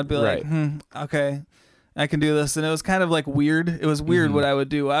well, and I'd be like, okay, I can do this. And it was kind of like weird. It was weird what I would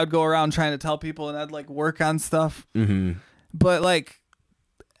do. I would go around trying to tell people, and I'd like work on stuff. But like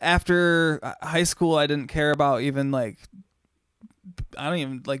after high school, I didn't care about even like, I don't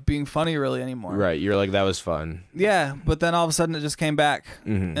even like being funny really anymore. Right. You're like, that was fun. Yeah, but then all of a sudden it just came back,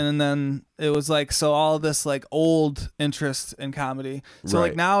 and then it was like, so all this like old interest in comedy. So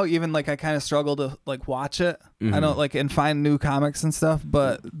like Right. now even like I kind of struggle to like watch it. I don't like and find new comics and stuff,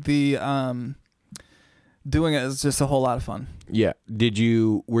 but the doing it is just a whole lot of fun. Yeah.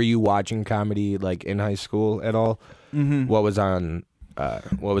 Were you watching comedy like in high school at all? What was on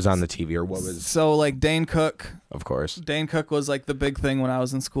the TV, or what was, So like Dane Cook. of course. Dane Cook was like the big thing when I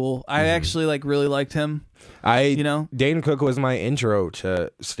was in school. I actually like really liked him. Dane Cook was my intro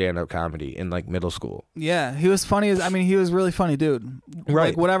to stand-up comedy in like middle school. Yeah, he was funny. He was really funny, dude. Right.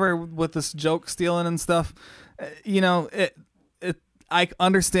 Like whatever with this joke stealing and stuff. I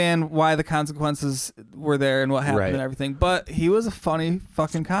understand why the consequences were there and what happened Right. and everything, but he was a funny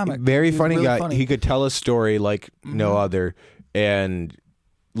fucking comic. Very He was funny really guy. funny. He could tell a story like no other, and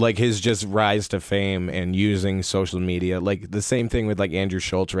like his just rise to fame and using social media, like the same thing with like Andrew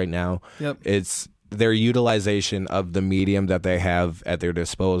Schultz right now. Yep. It's their utilization of the medium that they have at their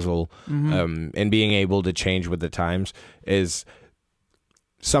disposal, and being able to change with the times is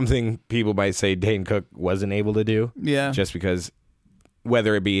something people might say Dane Cook wasn't able to do. Yeah. Just because,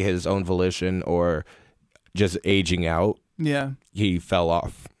 whether it be his own volition or just aging out, Yeah. he fell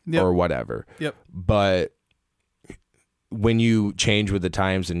off or whatever. Yep. But when you change with the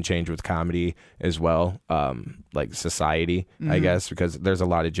times and change with comedy as well, like society, I guess, because there's a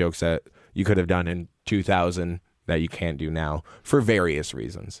lot of jokes that you could have done in 2000 that you can't do now for various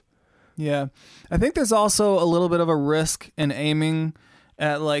reasons. Yeah. I think there's also a little bit of a risk in aiming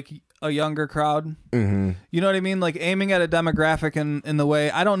at like a younger crowd. You know what I mean? Like aiming at a demographic in the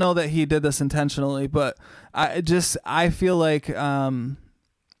way, I don't know that he did this intentionally, but I feel like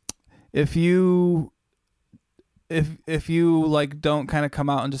if you like don't kind of come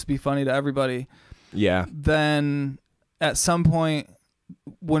out and just be funny to everybody, Yeah. then at some point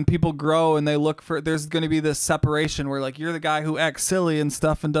when people grow and they look for, there's going to be this separation where like you're the guy who acts silly and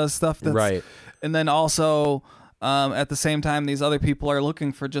stuff and does stuff that's Right. and then also at the same time these other people are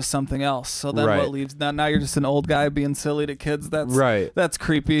looking for just something else. So then Right. what leaves now you're just an old guy being silly to kids. That's Right. That's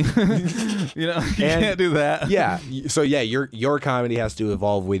creepy. You can't do that. Yeah. So yeah, your comedy has to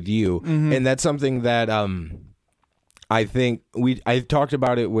evolve with you, and that's something that I think I talked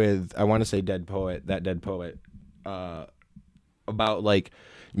about it with, I want to say Dead Poet, about like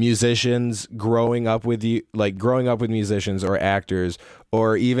musicians growing up with musicians or actors,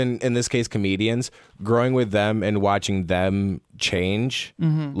 or even in this case comedians, growing with them and watching them change.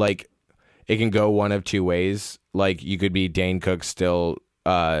 Like it can go one of two ways. Like you could be Dane Cook still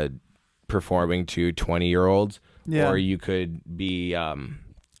performing to 20-year-olds, Yeah. or you could be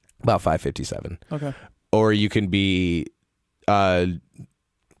about 557. Okay. Or you can be Hannah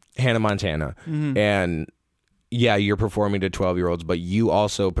Montana, and yeah, you're performing to 12-year-olds, but you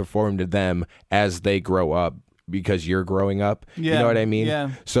also perform to them as they grow up because you're growing up. Yeah. You know what I mean?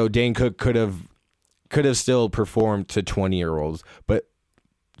 Yeah. So Dane Cook could have still performed to 20-year-olds, but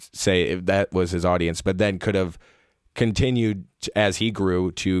say if that was his audience, but then could have continued as he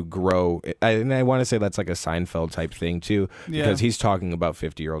grew to grow. And I want to say that's like a Seinfeld type thing too, because he's talking about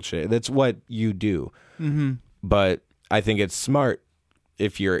 50-year-old shit. That's what you do. But I think it's smart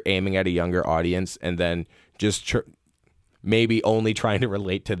if you're aiming at a younger audience and then just maybe only trying to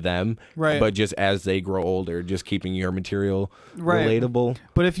relate to them, Right. but just as they grow older, just keeping your material Right. relatable.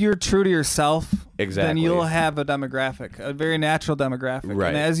 But if you're true to yourself, then Exactly. you'll have a demographic, a very natural demographic. Right.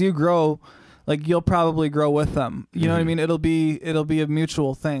 And as you grow, like you'll probably grow with them. You know what I mean? It'll be a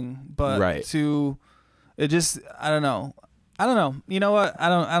mutual thing. But Right. it just I don't know. You know what? I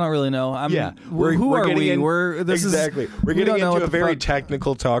don't really know. Who are we? We're getting into a very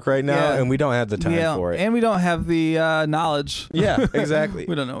technical talk right now, Yeah. and we don't have the time for it. And we don't have the knowledge. Yeah, exactly.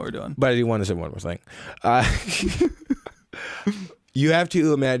 We don't know what we're doing. But I do want to say one more thing. You have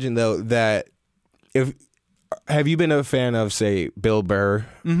to imagine though that have you been a fan of, say, Bill Burr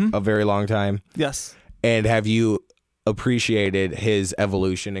a very long time? Yes. And have you appreciated his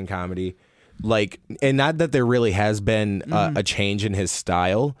evolution in comedy? Like, and not that there really has been a change in his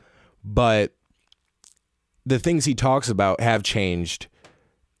style, but the things he talks about have changed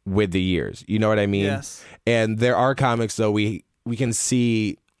with the years. You know what I mean? Yes. And there are comics though we can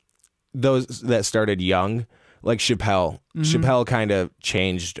see those that started young, like Chappelle. Chappelle kind of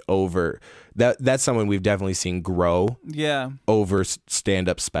changed over. That's someone we've definitely seen grow Yeah. over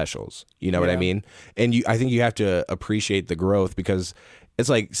stand-up specials. You know what I Yeah. mean? And I think you have to appreciate the growth, because it's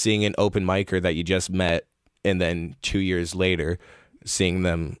like seeing an open micer that you just met and then 2 years later seeing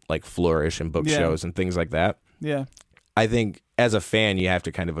them like flourish in book Yeah. shows and things like that. Yeah. I think as a fan, you have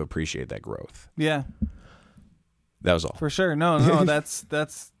to kind of appreciate that growth. Yeah. That was all. For sure. No, that's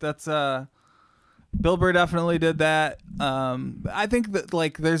Bill Burr definitely did that. I think that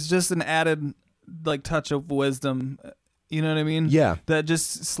like there's just an added like touch of wisdom. You know what I mean? Yeah. That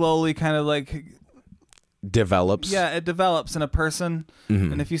just slowly kind of like Develops. it develops in a person.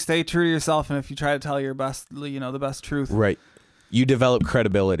 And if you stay true to yourself and if you try to tell your best, the best truth. Right. You develop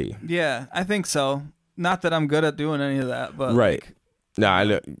credibility. Yeah, I think so. Not that I'm good at doing any of that, but Right. like, No, I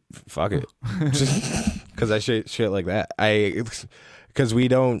don't. Fuck it. Because I shit like that. Because we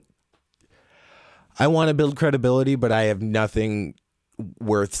don't. I want to build credibility, but I have nothing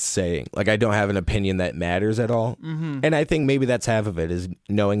worth saying. Like, I don't have an opinion that matters at all. And I think maybe that's half of it, is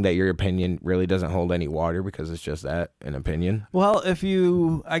knowing that your opinion really doesn't hold any water, because it's just that, an opinion. well, if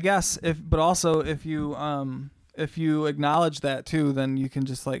you acknowledge that too, then you can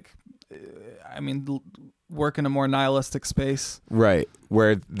just like, work in a more nihilistic space. Right.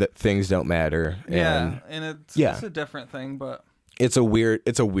 Where things don't matter. And And it's Yeah. a different thing, but it's a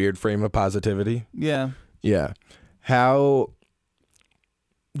weird frame of positivity. yeah. Yeah. How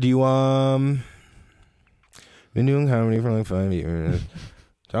do you been doing comedy for like 5 years?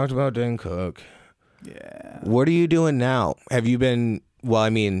 Talked about Dane Cook. Yeah. What are you doing now? Have you been? Well, I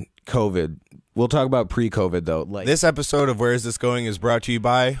mean, COVID. We'll talk about pre-COVID though. Like, this episode of Where Is This Going is brought to you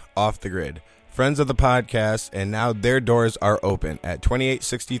by Off the Grid, friends of the podcast, and now their doors are open at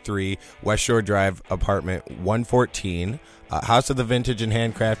 2863 West Shore Drive, apartment 114. House of the Vintage and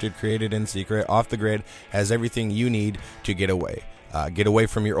Handcrafted, created in secret. Off the Grid has everything you need to get away. Get away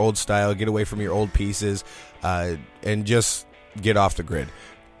from your old style, get away from your old pieces, and just get off the grid.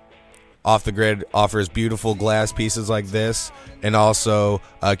 Off the Grid offers beautiful glass pieces like this, and also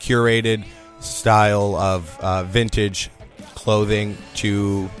a curated style of vintage clothing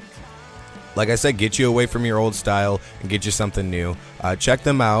to like I said, get you away from your old style and get you something new. Check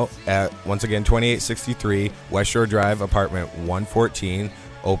them out at, once again, 2863 West Shore Drive, apartment 114.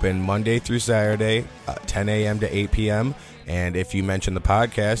 Open Monday through Saturday, 10 a.m. to 8 p.m. And if you mention the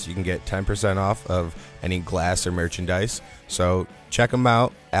podcast, you can get 10% off of any glass or merchandise. So check them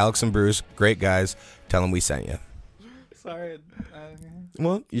out. Alex and Bruce, great guys. Tell them we sent you. Sorry.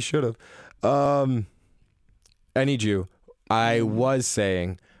 Well, you should have. I need you. I was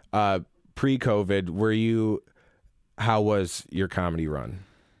saying, pre-COVID, how was your comedy run?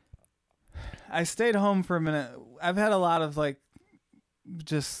 I stayed home for a minute. I've had a lot of I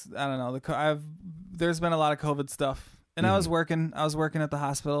don't know. There's been a lot of COVID stuff, and I was working at the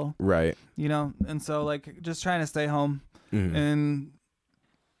hospital, right? And so just trying to stay home, and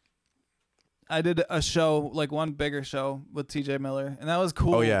I did a show, one bigger show with TJ Miller, and that was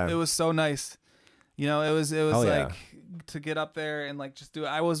cool. Oh yeah, it was so nice. It was to get up there and just do it.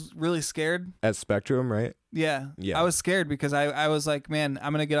 I was really scared at Spectrum, right? Yeah. I was scared because I was like, man,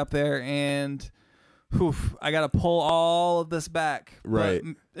 I'm gonna get up there and, I gotta pull all of this back. Right.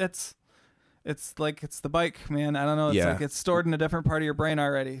 But it's the bike, man. I don't know. It's it's stored in a different part of your brain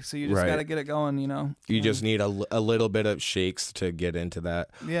already, so you just gotta get it going. You just need a little bit of shakes to get into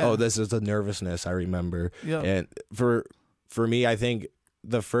that. Yeah. Oh, this is the nervousness I remember. Yeah. And for me, I think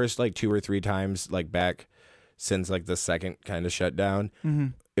the first 2 or 3 times back since the second kind of shutdown,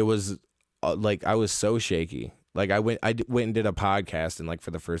 it was I was so shaky. I went and did a podcast, and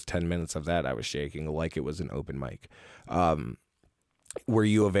for the first 10 minutes of that, I was shaking like it was an open mic. Were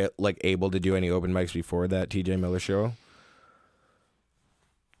you able to do any open mics before that TJ Miller show?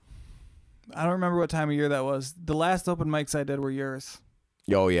 I don't remember what time of year that was. The last open mics I did were yours.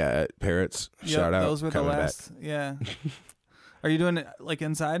 Oh yeah, at Parrots. Shout out. Those were the last. Back. Yeah. Are you doing it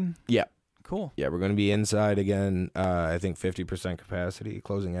inside? Yeah. Cool. Yeah, we're going to be inside again. I think 50% capacity,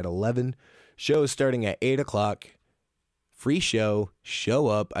 closing at 11. Show starting at 8 o'clock. Free show. Show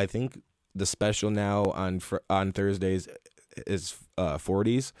up. I think the special now on Thursdays is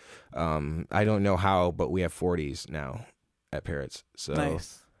 40s. I don't know how, but we have 40s now at Parrots. So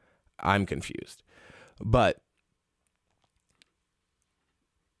nice. I'm confused. But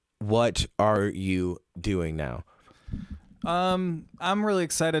what are you doing now? I'm really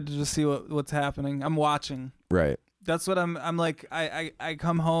excited to just see what's happening. I'm watching. Right. That's what I'm like. I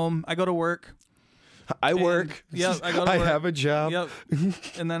come home. I go to work. I work. Yep. I go to work. I have a job. Yep.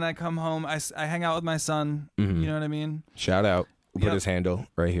 And then I come home. I hang out with my son. You know what I mean? Shout out. We'll put his handle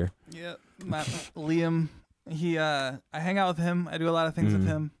right here. Yep. Liam. I hang out with him. I do a lot of things with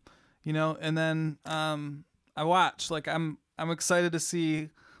him. And then I watch. I'm excited to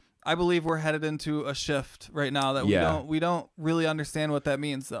see. I believe we're headed into a shift right now that we don't really understand what that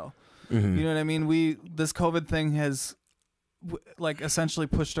means though. You know what I mean? This COVID thing has essentially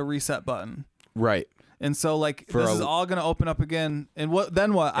pushed a reset button. Right. And so this is all going to open up again. And what?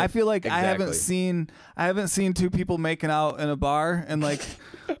 I feel like exactly. I haven't seen 2 people making out in a bar in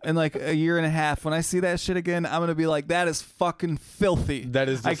a year and a half. When I see that shit again, I'm going to be like, that is fucking filthy. That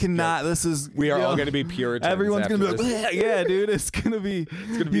is. I cannot. This is. We are all going to be Puritans. Everyone's going to be like, yeah, dude. It's going to be.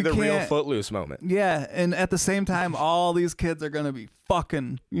 It's going to be the real Footloose moment. Yeah, and at the same time, all these kids are going to be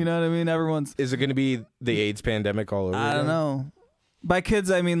fucking. You know what I mean? Everyone's. Is it going to be the AIDS pandemic all over? I don't know. By kids,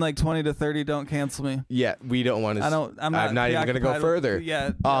 I mean 20 to 30. Don't cancel me. Yeah, we don't want to. I'm not even going to go further.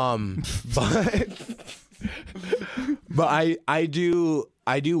 Yeah. But I do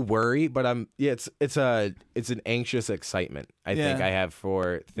worry, but it's an anxious excitement I think I have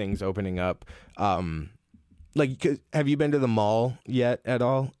for things opening up. Have you been to the mall yet at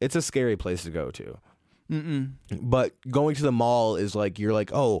all? It's a scary place to go to. Mm-mm. But going to the mall is you're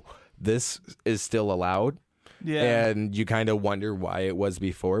like, oh, this is still allowed. Yeah. And you kind of wonder why it was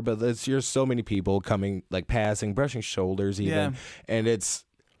before, but there's so many people coming, passing, brushing shoulders even. Yeah. And it's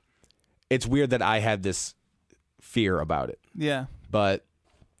weird that I had this fear about it. Yeah. But,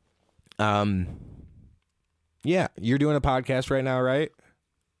 yeah, you're doing a podcast right now, right?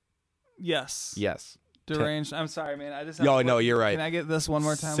 Yes. Yes. Deranged. I'm sorry, man. I just. No, you're right. Can I get this one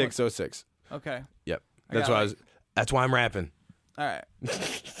more time? 606. Okay. Yep. That's why I'm rapping. All right.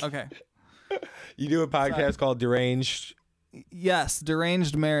 Okay. You do a podcast called Deranged. Yes,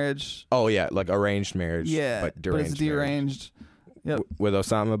 Deranged Marriage. Oh yeah, arranged marriage. Yeah, but deranged. But it's deranged. Yep. With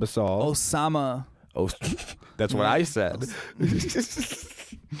Osama Basal. Osama. Oh, that's what I said.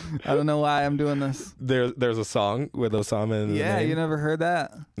 I don't know why I'm doing this. There's a song with Osama in the name. You never heard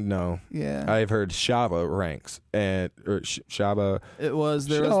that? No. Yeah. I've heard Shaba ranks or Shaba. It was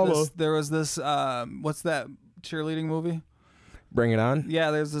there was this what's that cheerleading movie? Bring It On?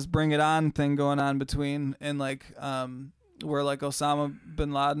 Yeah, there's this Bring It On thing going on between and where like Osama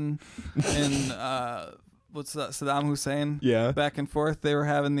bin Laden and what's that, Saddam Hussein, back and forth. They were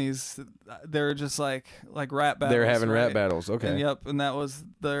having these. They were just like rap battles. They were having rap battles. Okay. And, and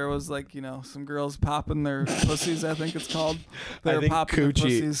there was like some girls popping their pussies. I think it's called. They were popping their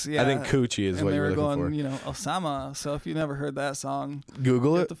pussies. Yeah. I think coochie is what you're looking for. They were going, Osama. So if you never heard that song,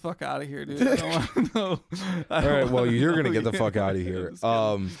 Google get it. the fuck out of here, dude. I don't want to know. All right. Well, you're gonna get the fuck out of here.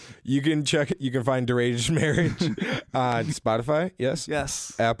 You can check. You can find Deranged Marriage on Spotify. Yes.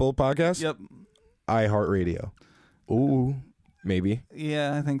 Yes. Apple Podcasts. Yep. iHeartRadio. Ooh, maybe.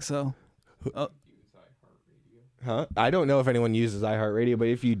 Yeah, I think so. Huh? I don't know if anyone uses iHeartRadio, but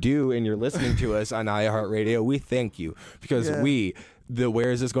if you do and you're listening to us on iHeartRadio, we thank you because the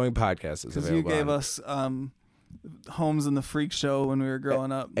Where Is This Going podcast is available. Because you gave us Holmes and the Freak Show when we were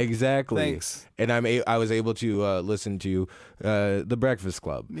growing up. Exactly. Thanks. And I was able to listen to The Breakfast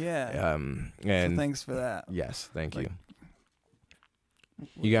Club. Yeah. And so thanks for that. Yes, thank you.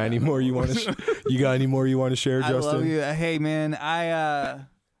 You got any more you want to? You got any more you want to share, Justin? I love you. Hey, man, I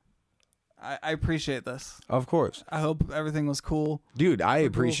appreciate this. Of course. I hope everything was cool, dude. I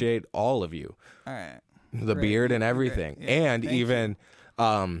appreciate all of you. All right. The beard and everything, and even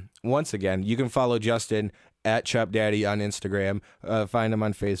once again, you can follow Justin at Chup Daddy on Instagram. Find him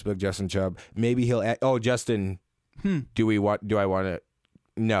on Facebook, Justin Chup. Maybe he'll add, Justin. Do I want to?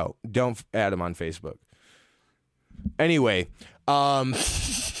 No, don't add him on Facebook. Anyway,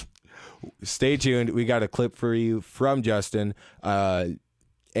 stay tuned. We got a clip for you from Justin.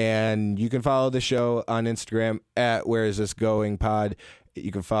 And you can follow the show on Instagram at Where Is This Going Pod.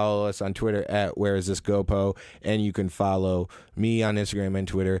 You can follow us on Twitter at Where Is This GoPo. And you can follow me on Instagram and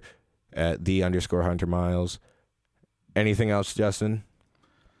Twitter at _Hunter Miles. Anything else, Justin?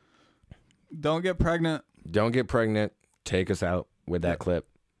 Don't get pregnant. Don't get pregnant. Take us out with that clip.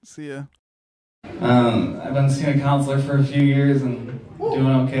 See ya. I've been seeing a counselor for a few years and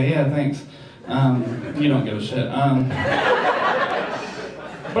doing okay. Yeah, thanks. You don't give a shit.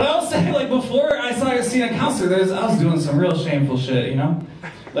 But I will say, like, before I started seeing a counselor, I was doing some real shameful shit,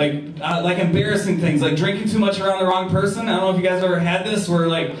 Like embarrassing things, like drinking too much around the wrong person. I don't know if you guys ever had this, where,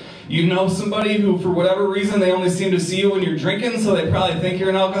 like, somebody who, for whatever reason, they only seem to see you when you're drinking, so they probably think you're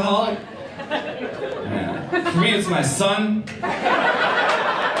an alcoholic. Yeah. For me, it's my son.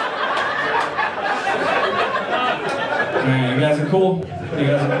 Man, you guys are cool. You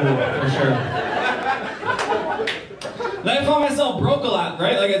guys are cool, for sure. Then I found myself broke a lot,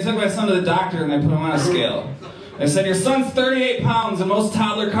 right? Like, I took my son to the doctor and they put him on a scale. They said, your son's 38 pounds, and most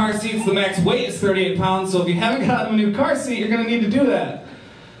toddler car seats, the max weight is 38 pounds, so if you haven't gotten him a new car seat, you're going to need to do that.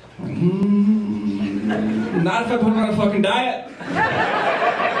 Not if I put him on a fucking diet.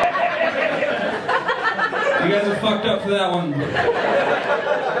 You guys are fucked up for that one.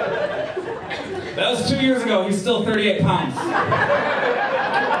 That was 2 years ago. He's still 38 pounds.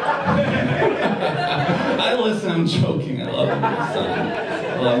 Listen, I'm joking. I love my son.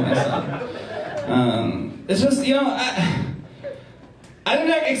 I love my son. It's just, I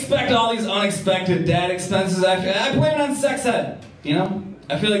didn't expect all these unexpected dad expenses. I blamed it on sex ed,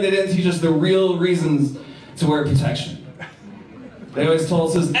 I feel like they didn't teach us the real reasons to wear protection. They always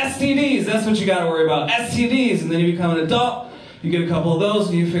told us STDs, that's what you gotta worry about. STDs, and then you become an adult, you get a couple of those,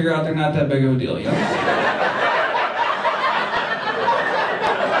 and you figure out they're not that big of a deal,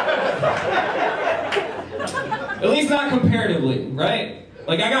 At least not comparatively, right?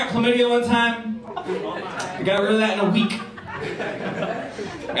 Like, I got chlamydia one time. I got rid of that in a week.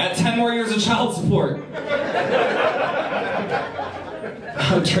 I got 10 more years of child support.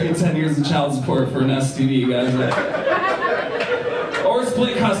 I would trade 10 years of child support for an STD, guys. Or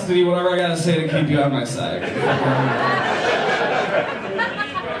split custody, whatever I gotta say to keep you on my side.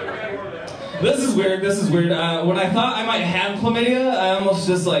 This is weird. When I thought I might have chlamydia, I almost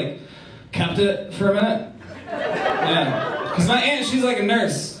just, kept it for a minute. Yeah, because my aunt, she's like a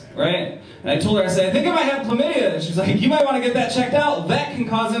nurse, right? And I told her, I said, I think I might have chlamydia. And she's like, you might want to get that checked out. That can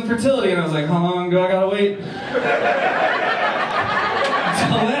cause infertility. And I was like, how long do I gotta wait? Until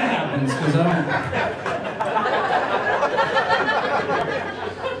that happens, because I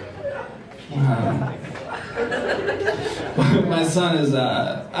don't... My son is,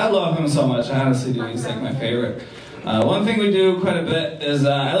 I love him so much. I honestly do. He's like my favorite. One thing we do quite a bit is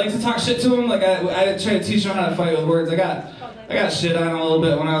I like to talk shit to him. Like I try to teach him how to fight with words. I got shit on him a little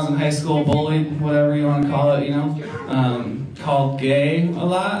bit when I was in high school, bullied, whatever you want to call it, called gay a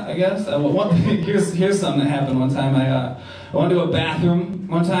lot, I guess. Here's something that happened one time. I went to a bathroom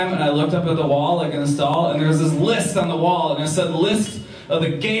one time and I looked up at the wall, like in the stall, and there was this list on the wall, and it said list of the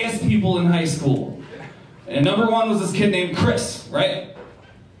gayest people in high school. And number 1 was this kid named Chris, right?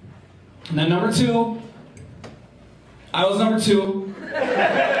 And then number 2 I was number 2.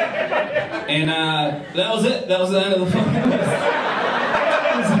 And that was it. That was the end of the fucking list.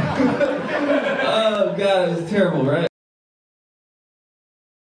 Oh, God, it was terrible, right?